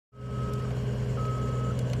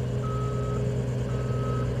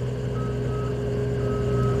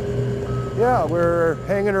Yeah, we're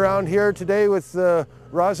hanging around here today with the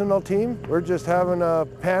Rosinal team. We're just having a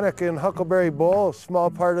panic in Huckleberry Bowl, a small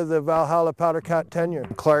part of the Valhalla Powder Cat tenure.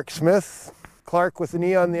 Clark Smith, Clark with an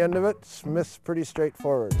E on the end of it, Smith's pretty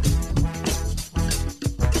straightforward.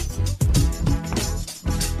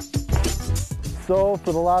 So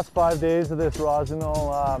for the last 5 days of this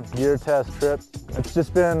Rosinal gear test trip, it's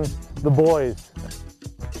just been the boys.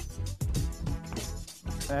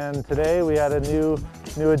 And today we had a new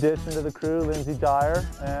addition to the crew, Lindsay Dyer,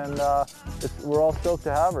 and we're all stoked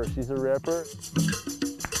to have her. She's a ripper.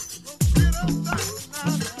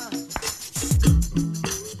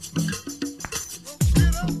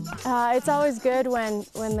 It's always good when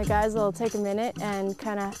the guys will take a minute and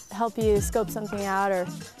kind of help you scope something out or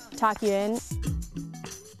talk you in.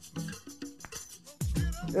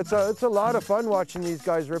 It's a lot of fun watching these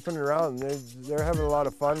guys ripping around. They're having a lot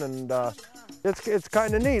of fun, and it's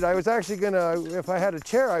kind of neat. I was actually gonna, if I had a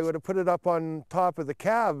chair, I would have put it up on top of the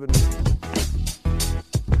cab.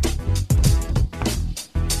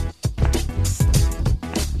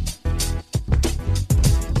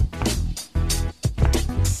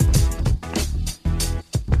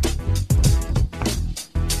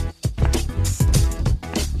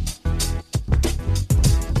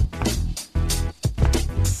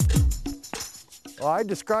 Well, I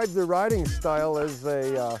describe their riding style as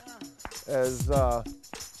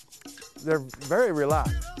they're very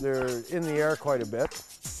relaxed. They're in the air quite a bit,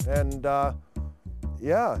 and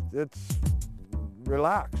yeah, it's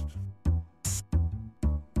relaxed.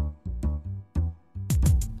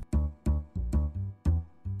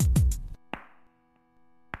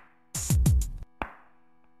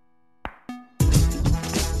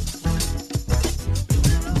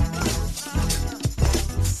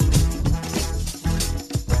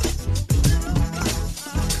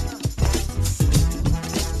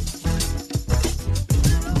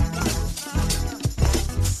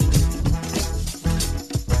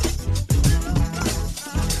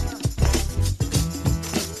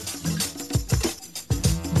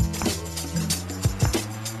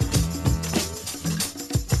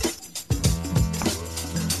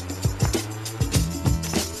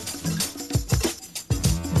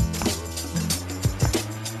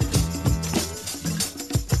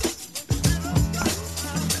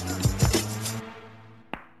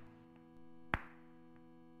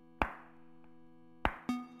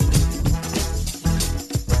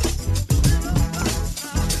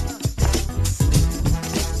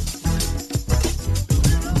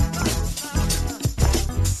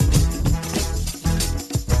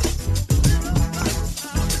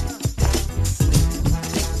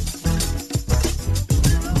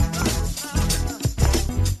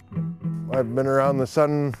 I've been around the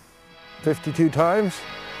sun 52 times,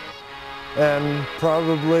 and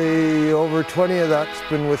probably over 20 of that's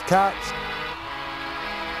been with cats.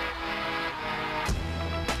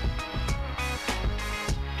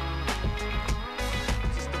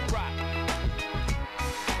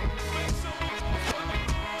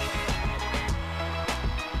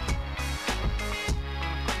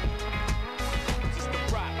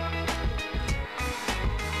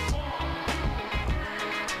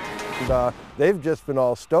 They've just been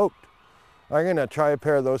all stoked. I'm gonna try a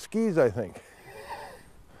pair of those skis, I think.